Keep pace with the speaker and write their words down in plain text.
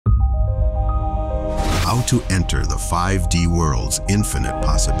how to enter the 5D world's infinite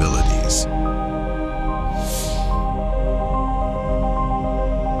possibilities.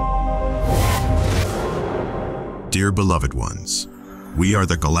 Dear beloved ones, we are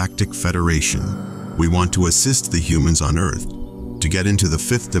the Galactic Federation. We want to assist the humans on Earth to get into the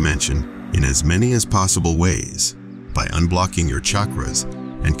fifth dimension in as many as possible ways by unblocking your chakras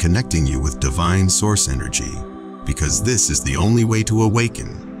and connecting you with divine source energy, because this is the only way to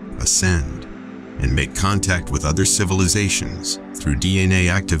awaken, ascend, and make contact with other civilizations through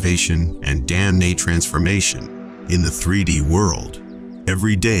DNA activation and DNA transformation in the 3D world.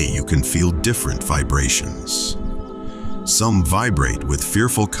 Every day you can feel different vibrations. Some vibrate with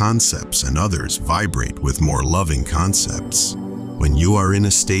fearful concepts and others vibrate with more loving concepts. When you are in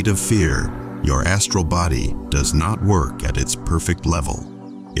a state of fear, your astral body does not work at its perfect level.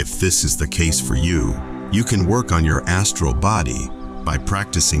 If this is the case for you, you can work on your astral body by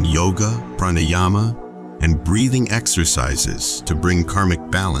practicing yoga, pranayama, and breathing exercises to bring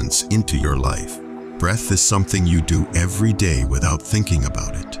karmic balance into your life. Breath is something you do every day without thinking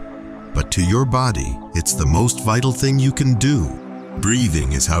about it. But to your body, it's the most vital thing you can do.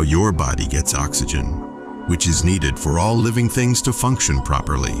 Breathing is how your body gets oxygen, which is needed for all living things to function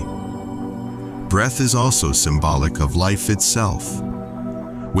properly. Breath is also symbolic of life itself.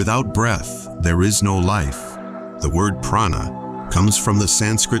 Without breath, there is no life. The word prana comes from the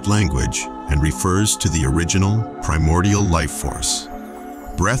Sanskrit language and refers to the original, primordial life force.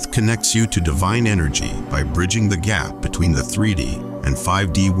 Breath connects you to divine energy by bridging the gap between the 3D and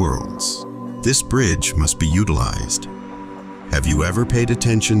 5D worlds. This bridge must be utilized. Have you ever paid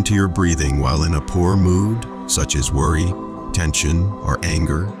attention to your breathing while in a poor mood, such as worry, tension, or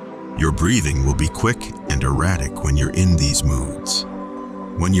anger? Your breathing will be quick and erratic when you're in these moods.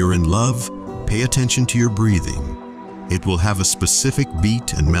 When you're in love, pay attention to your breathing. It will have a specific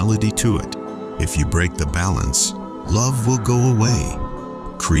beat and melody to it. If you break the balance, love will go away.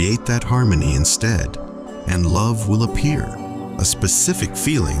 Create that harmony instead, and love will appear. A specific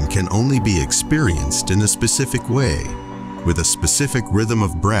feeling can only be experienced in a specific way, with a specific rhythm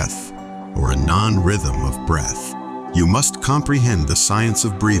of breath or a non-rhythm of breath. You must comprehend the science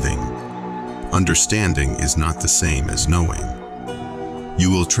of breathing. Understanding is not the same as knowing. You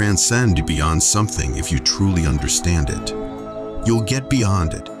will transcend beyond something if you truly understand it. You'll get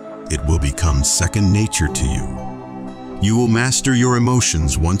beyond it. It will become second nature to you. You will master your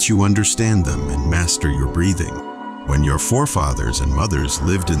emotions once you understand them and master your breathing. When your forefathers and mothers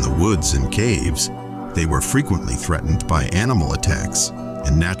lived in the woods and caves, they were frequently threatened by animal attacks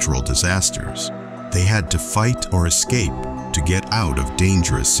and natural disasters. They had to fight or escape to get out of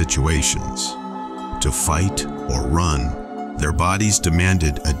dangerous situations. To fight or run, their bodies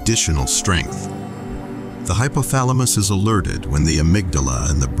demanded additional strength. The hypothalamus is alerted when the amygdala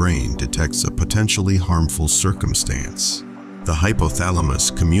in the brain detects a potentially harmful circumstance. The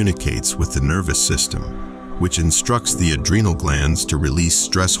hypothalamus communicates with the nervous system, which instructs the adrenal glands to release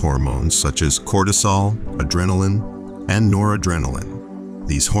stress hormones such as cortisol, adrenaline, and noradrenaline.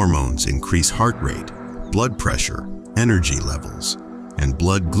 These hormones increase heart rate, blood pressure, energy levels, and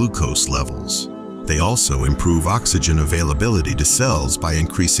blood glucose levels. They also improve oxygen availability to cells by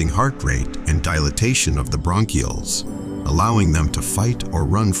increasing heart rate and dilatation of the bronchioles, allowing them to fight or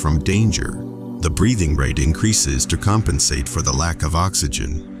run from danger. The breathing rate increases to compensate for the lack of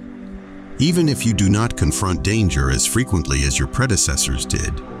oxygen. Even if you do not confront danger as frequently as your predecessors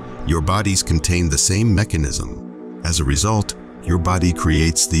did, your bodies contain the same mechanism. As a result, your body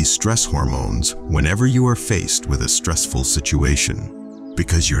creates these stress hormones whenever you are faced with a stressful situation.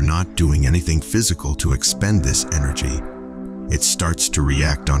 Because you're not doing anything physical to expend this energy, it starts to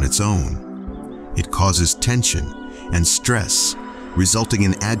react on its own. It causes tension and stress, resulting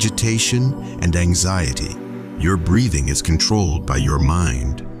in agitation and anxiety. Your breathing is controlled by your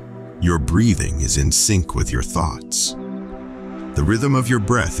mind. Your breathing is in sync with your thoughts. The rhythm of your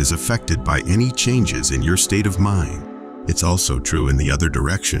breath is affected by any changes in your state of mind. It's also true in the other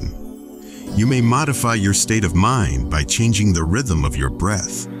direction. You may modify your state of mind by changing the rhythm of your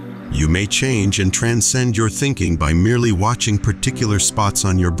breath. You may change and transcend your thinking by merely watching particular spots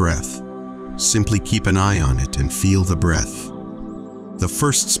on your breath. Simply keep an eye on it and feel the breath. The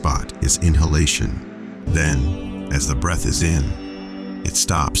first spot is inhalation. Then, as the breath is in, it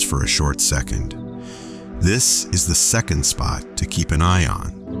stops for a short second. This is the second spot to keep an eye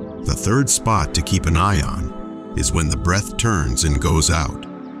on. The third spot to keep an eye on is when the breath turns and goes out.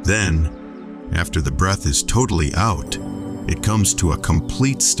 Then, after the breath is totally out, it comes to a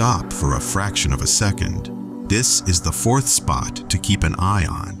complete stop for a fraction of a second. This is the fourth spot to keep an eye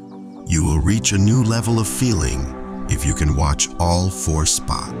on. You will reach a new level of feeling if you can watch all four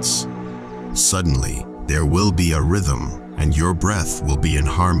spots. Suddenly, There will be a rhythm, and your breath will be in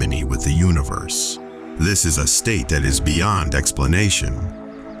harmony with the universe. This is a state that is beyond explanation.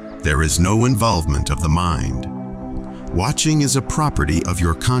 There is no involvement of the mind. Watching is a property of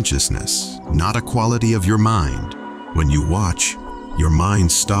your consciousness, not a quality of your mind. When you watch, your mind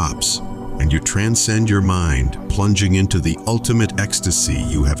stops, and you transcend your mind, plunging into the ultimate ecstasy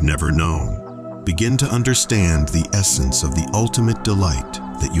you have never known. Begin to understand the essence of the ultimate delight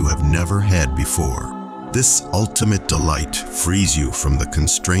that you have never had before. This ultimate delight frees you from the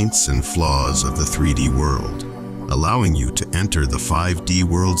constraints and flaws of the 3D world, allowing you to enter the 5D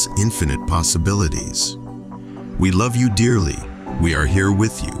world's infinite possibilities. We love you dearly. We are here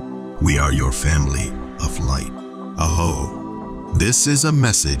with you. We are your family of light. Aho. This is a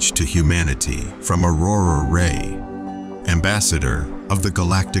message to humanity from Aurora Ray, Ambassador of the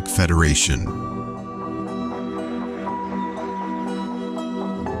Galactic Federation.